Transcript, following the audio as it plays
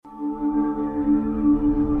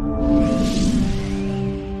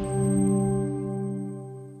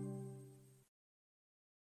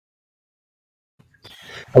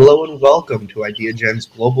Hello and welcome to IdeaGen's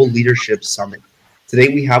Global Leadership Summit.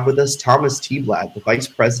 Today we have with us Tomas Thyblad, the Vice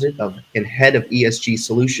President and Head of ESG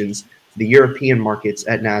Solutions for the European markets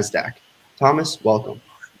at Nasdaq. Tomas, welcome.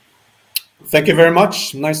 Thank you very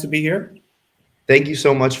much. Nice to be here. Thank you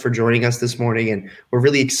so much for joining us this morning, and we're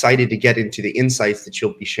really excited to get into the insights that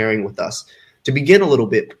you'll be sharing with us. To begin a little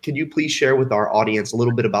bit, could you please share with our audience a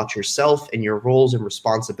little bit about yourself and your roles and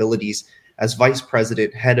responsibilities as Vice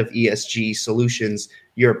President, Head of ESG Solutions,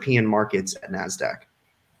 European Markets at Nasdaq?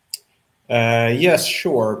 Yes,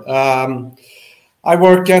 sure. I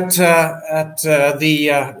work at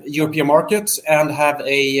the European markets and have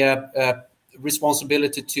a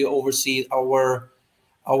responsibility to oversee our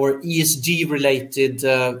ESG-related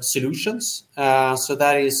solutions. So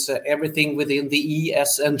that is everything within the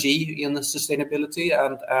ESG in sustainability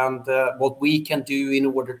and what we can do in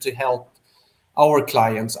order to help our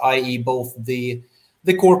clients, i.e. both the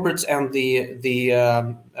corporates and the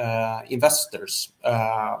investors.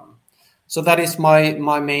 So that is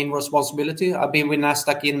my main responsibility. I've been with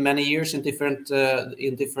Nasdaq in many years in different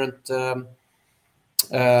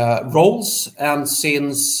roles, and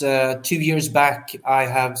since 2 years back, I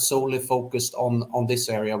have solely focused on this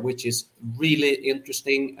area, which is really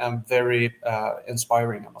interesting and very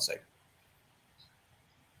inspiring, I must say.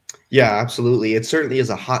 Yeah, absolutely. It certainly is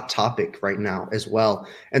a hot topic right now as well.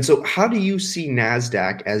 And so how do you see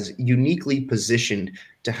Nasdaq as uniquely positioned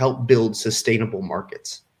to help build sustainable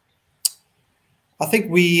markets? I think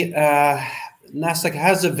Nasdaq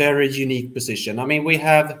has a very unique position. I mean, we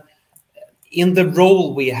have, in the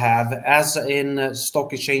role we have as a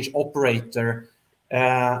stock exchange operator,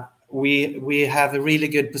 we have a really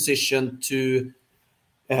good position to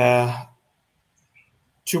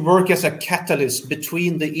work as a catalyst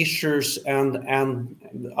between the issuers and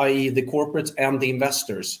i.e. the corporates and the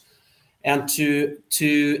investors, and to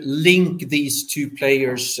link these two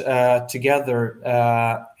players together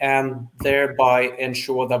and thereby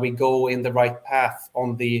ensure that we go in the right path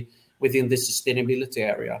within the sustainability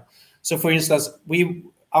area. So, for instance,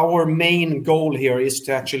 our main goal here is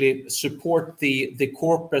to actually support the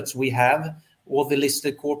corporates we have, or the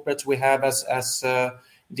listed corporates we have as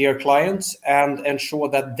dear clients, and ensure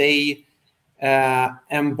that they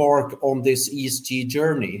embark on this ESG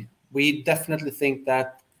journey. We definitely think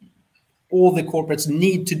that all the corporates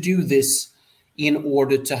need to do this in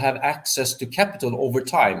order to have access to capital over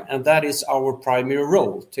time. And that is our primary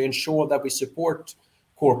role, to ensure that we support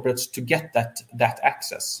corporates to get that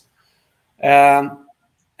access. And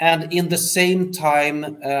in the same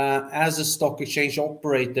time, as a stock exchange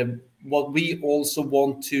operator, what we also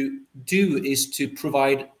want to do is to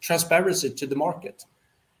provide transparency to the market.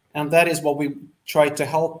 And that is what we try to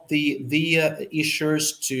help the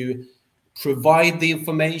issuers to provide the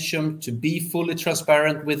information, to be fully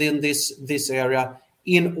transparent within this area,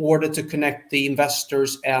 in order to connect the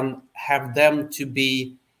investors and have them to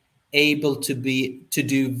be able to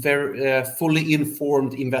do very fully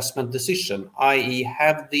informed investment decision, i.e.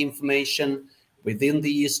 have the information within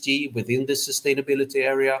the ESG, within the sustainability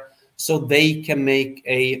area, so they can make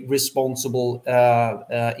a responsible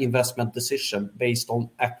investment decision based on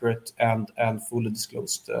accurate and fully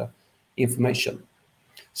disclosed information.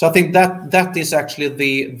 So I think that is actually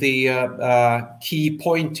the key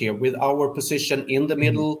point here, with our position in the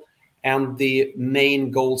middle and the main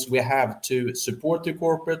goals we have to support the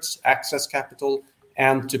corporates, access capital,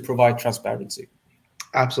 and to provide transparency.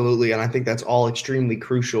 Absolutely. And I think that's all extremely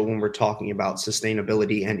crucial when we're talking about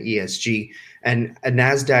sustainability and ESG. And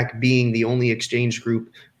Nasdaq being the only exchange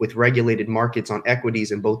group with regulated markets on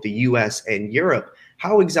equities in both the US and Europe,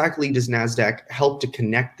 how exactly does Nasdaq help to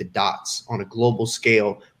connect the dots on a global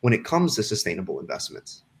scale when it comes to sustainable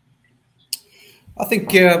investments? I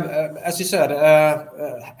think, as you said,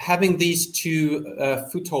 having these two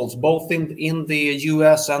footholds, both in the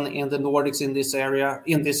US and in the Nordics in this area,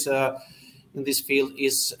 in this field,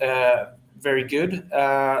 is very good.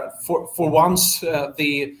 For once,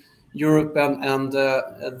 the Europe and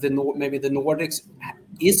maybe the Nordics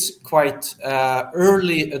is quite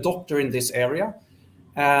early adopter in this area,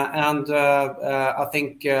 and I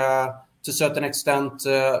think to a certain extent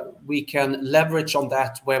we can leverage on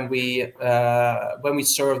that when we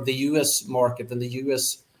serve the US market and the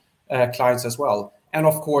US clients as well. And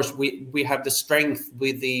of course, we have the strength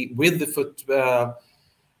with this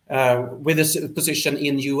position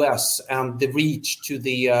in US and the reach to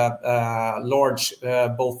the large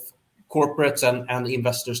both corporates and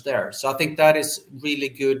investors there. So I think that is really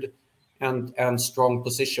good and strong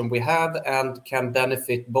position we have, and can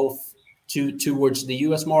benefit both towards the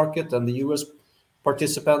US market and the US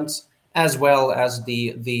participants, as well as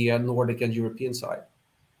the Nordic and European side.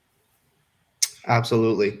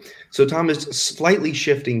 Absolutely. So, Thomas, slightly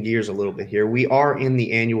shifting gears a little bit here, we are in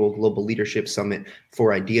the annual Global Leadership Summit for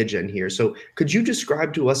IdeaGen here. So, could you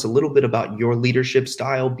describe to us a little bit about your leadership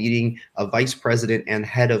style, being a vice president and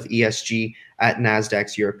head of ESG at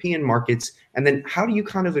Nasdaq's European markets? And then, how do you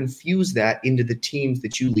kind of infuse that into the teams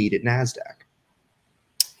that you lead at Nasdaq?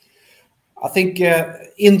 I think,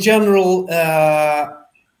 in general,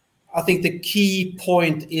 I think the key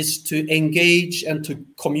point is to engage and to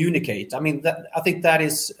communicate. I mean, I think that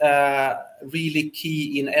is really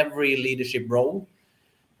key in every leadership role.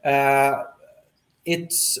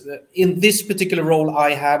 It's in this particular role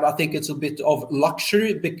I have, I think it's a bit of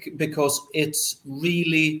luxury because it's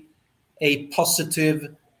really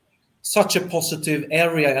such a positive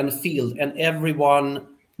area and field, and everyone,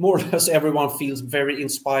 more or less everyone, feels very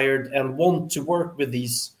inspired and want to work with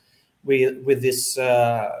this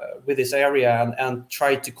area and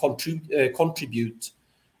try to contribute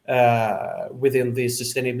within the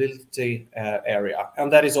sustainability area,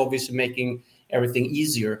 and that is obviously making everything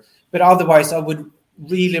easier. But otherwise, I would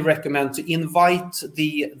really recommend to invite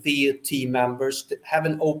the team members to have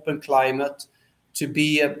an open climate, to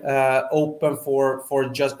be open for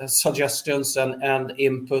just suggestions and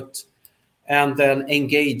input, and then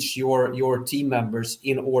engage your team members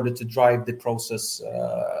in order to drive the process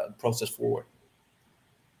forward.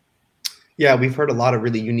 Yeah, we've heard a lot of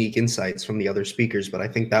really unique insights from the other speakers, but I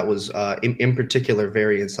think that was in particular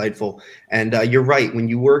very insightful. And you're right. When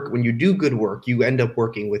you do good work, you end up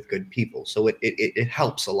working with good people. So it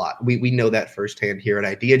helps a lot. We know that firsthand here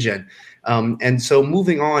at IdeaGen. And so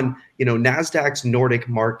moving on, Nasdaq's Nordic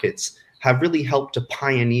markets have really helped to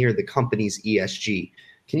pioneer the company's ESG.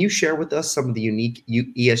 Can you share with us some of the unique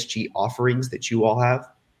ESG offerings that you all have?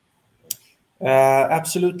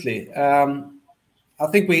 Absolutely. I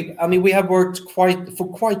think we have worked for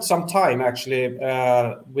quite some time actually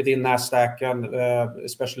within Nasdaq, and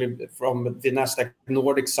especially from the Nasdaq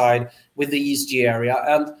Nordic side with the ESG area,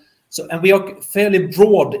 and we are fairly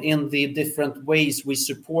broad in the different ways we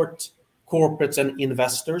support corporates and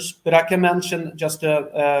investors. But I can mention just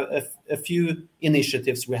a few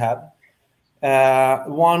initiatives we have.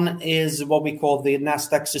 One is what we call the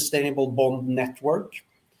Nasdaq Sustainable Bond Network,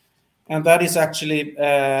 and that is actually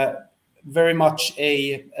very much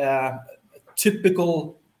a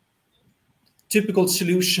typical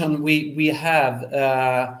solution we have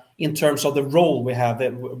in terms of the role we have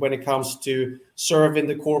when it comes to serving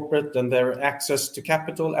the corporate and their access to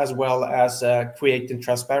capital, as well as creating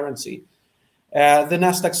transparency. The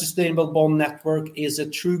Nasdaq Sustainable Bond Network is a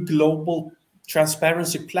true global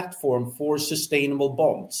transparency platform for sustainable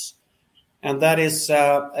bonds, and that is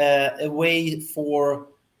a way for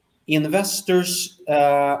investors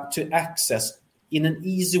to access in an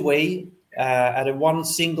easy way at a one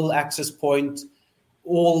single access point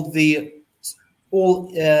all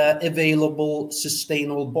available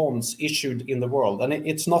sustainable bonds issued in the world. And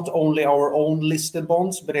it's not only our own listed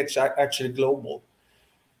bonds, but it's actually global.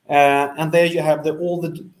 And there you have all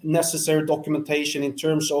the necessary documentation in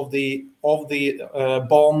terms of the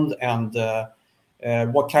bond and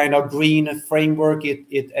what kind of green framework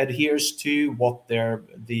it adheres to, what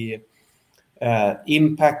the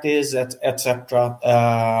impact is,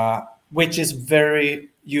 etc., which is very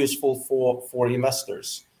useful for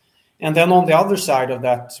investors. And then on the other side of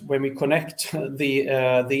that, when we connect the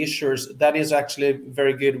issuers, that is actually a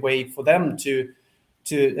very good way for them to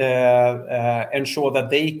ensure that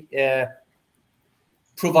they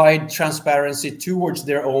provide transparency towards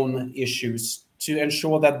their own issues, to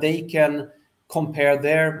ensure that they can compare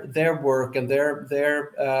their work and their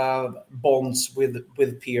bonds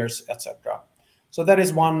with peers, etc. So that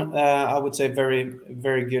is one, I would say, very,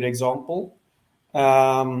 very good example.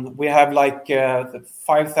 We have like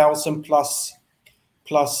 5,000 plus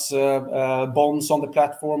bonds on the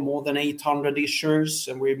platform, more than 800 issuers,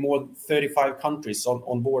 and we're more than 35 countries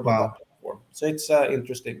on board. Wow. On that platform. So it's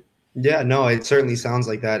interesting. Yeah, no, it certainly sounds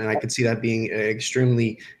like that, and I could see that being an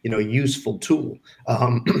extremely, useful tool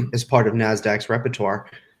as part of Nasdaq's repertoire.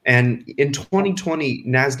 And in 2020,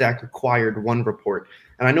 Nasdaq acquired One Report,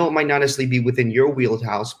 and I know it might not necessarily be within your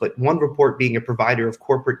wheelhouse, but One Report being a provider of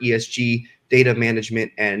corporate ESG data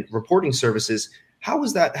management and reporting services, how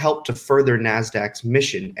has that helped to further Nasdaq's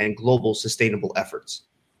mission and global sustainable efforts?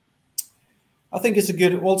 I think it's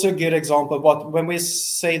also a good example. But when we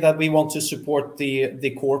say that we want to support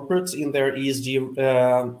the corporates in their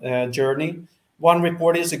ESG journey, One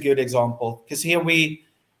Report is a good example, because here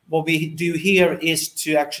what we do here is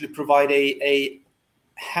to actually provide a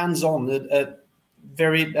hands-on, a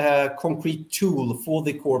very concrete tool for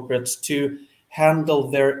the corporates to handle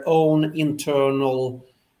their own internal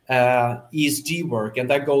ESG work, and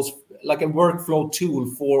that goes like a workflow tool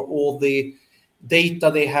for all the data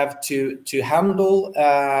they have to handle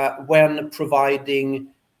when providing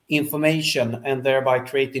information, and thereby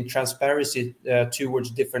creating transparency towards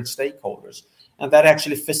different stakeholders. And that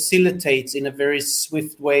actually facilitates in a very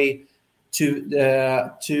swift way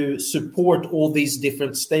to support all these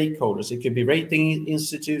different stakeholders. It could be rating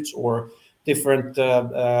institutes or different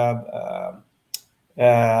other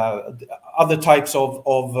types of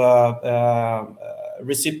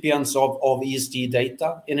recipients of ESG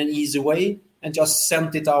data in an easy way, and just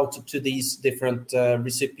send it out to these different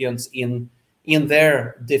recipients in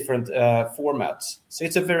their different formats. So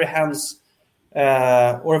it's a very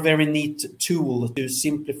or a very neat tool to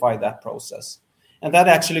simplify that process. And that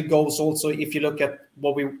actually goes also, if you look at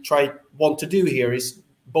what we want to do here, is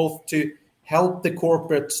both to help the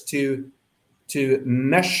corporates to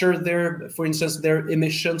measure for instance, their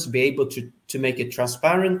emissions, be able to make it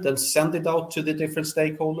transparent and send it out to the different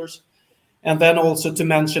stakeholders. And then also to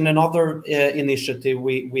mention another initiative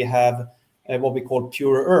we have, what we call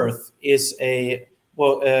Pure Earth, is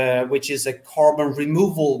which is a carbon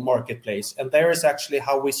removal marketplace. And there is actually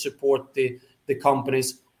how we support the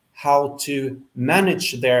companies how to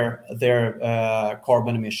manage their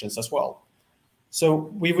carbon emissions as well. So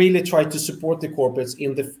we really try to support the corporates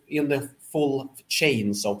in the full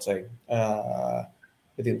chain, so to say,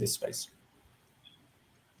 within this space.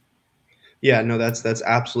 Yeah, no, that's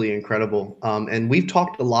absolutely incredible. And we've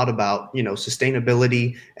talked a lot about,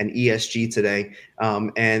 sustainability and ESG today.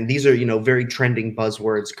 And these are, very trending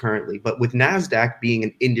buzzwords currently. But with Nasdaq being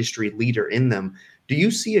an industry leader in them, do you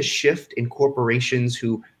see a shift in corporations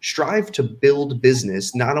who strive to build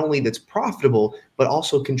business, not only that's profitable, but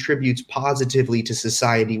also contributes positively to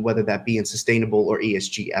society, whether that be in sustainable or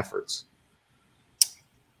ESG efforts?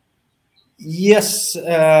 Yes,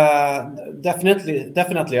 definitely.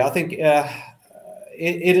 I think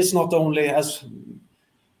it is not only as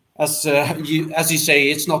you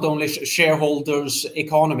say, it's not only shareholders'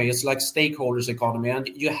 economy; it's like stakeholders' economy, and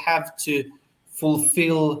you have to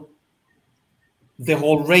fulfill the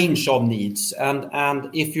whole range of needs. And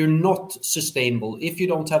if you're not sustainable, if you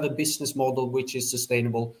don't have a business model which is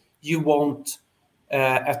sustainable, you won't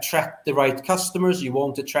attract the right customers, you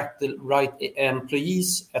won't attract the right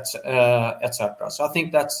employees, etc. So I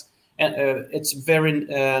think that's it's very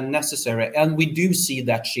necessary, and we do see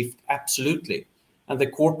that shift absolutely. And the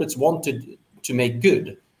corporates wanted to make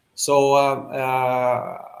good, so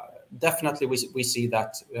definitely we see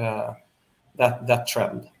that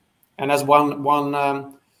trend. And as one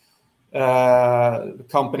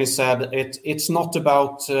company said, it's not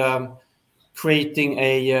about creating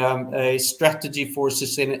a strategy for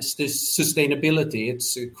sustainability.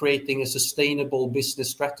 It's creating a sustainable business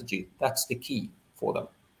strategy. That's the key for them.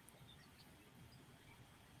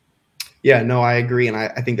 Yeah, no, I agree. And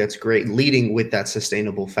I think that's great, leading with that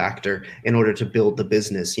sustainable factor in order to build the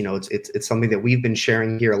business. It's something that we've been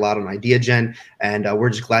sharing here a lot on Idea Gen, and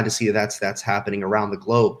we're just glad to see that's happening around the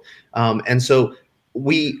globe. And so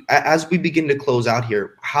as we begin to close out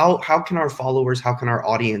here, how can our followers, how can our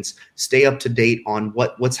audience stay up to date on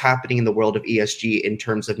what's happening in the world of ESG in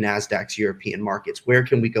terms of Nasdaq's European markets? Where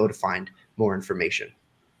can we go to find more information?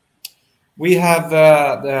 We have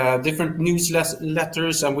different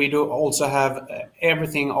newsletters, and we do also have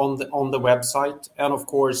everything on the website. And of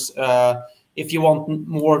course, if you want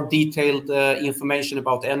more detailed information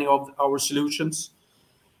about any of our solutions,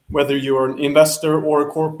 whether you're an investor or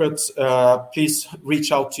a corporate, please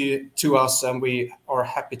reach out to us, and we are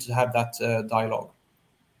happy to have that dialogue.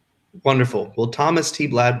 Wonderful. Well, Tomas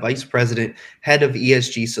Thyblad, Vice President, Head of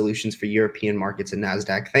ESG Solutions for European Markets and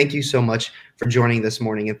Nasdaq, thank you so much for joining this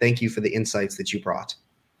morning, and thank you for the insights that you brought.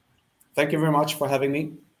 Thank you very much for having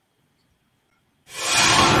me.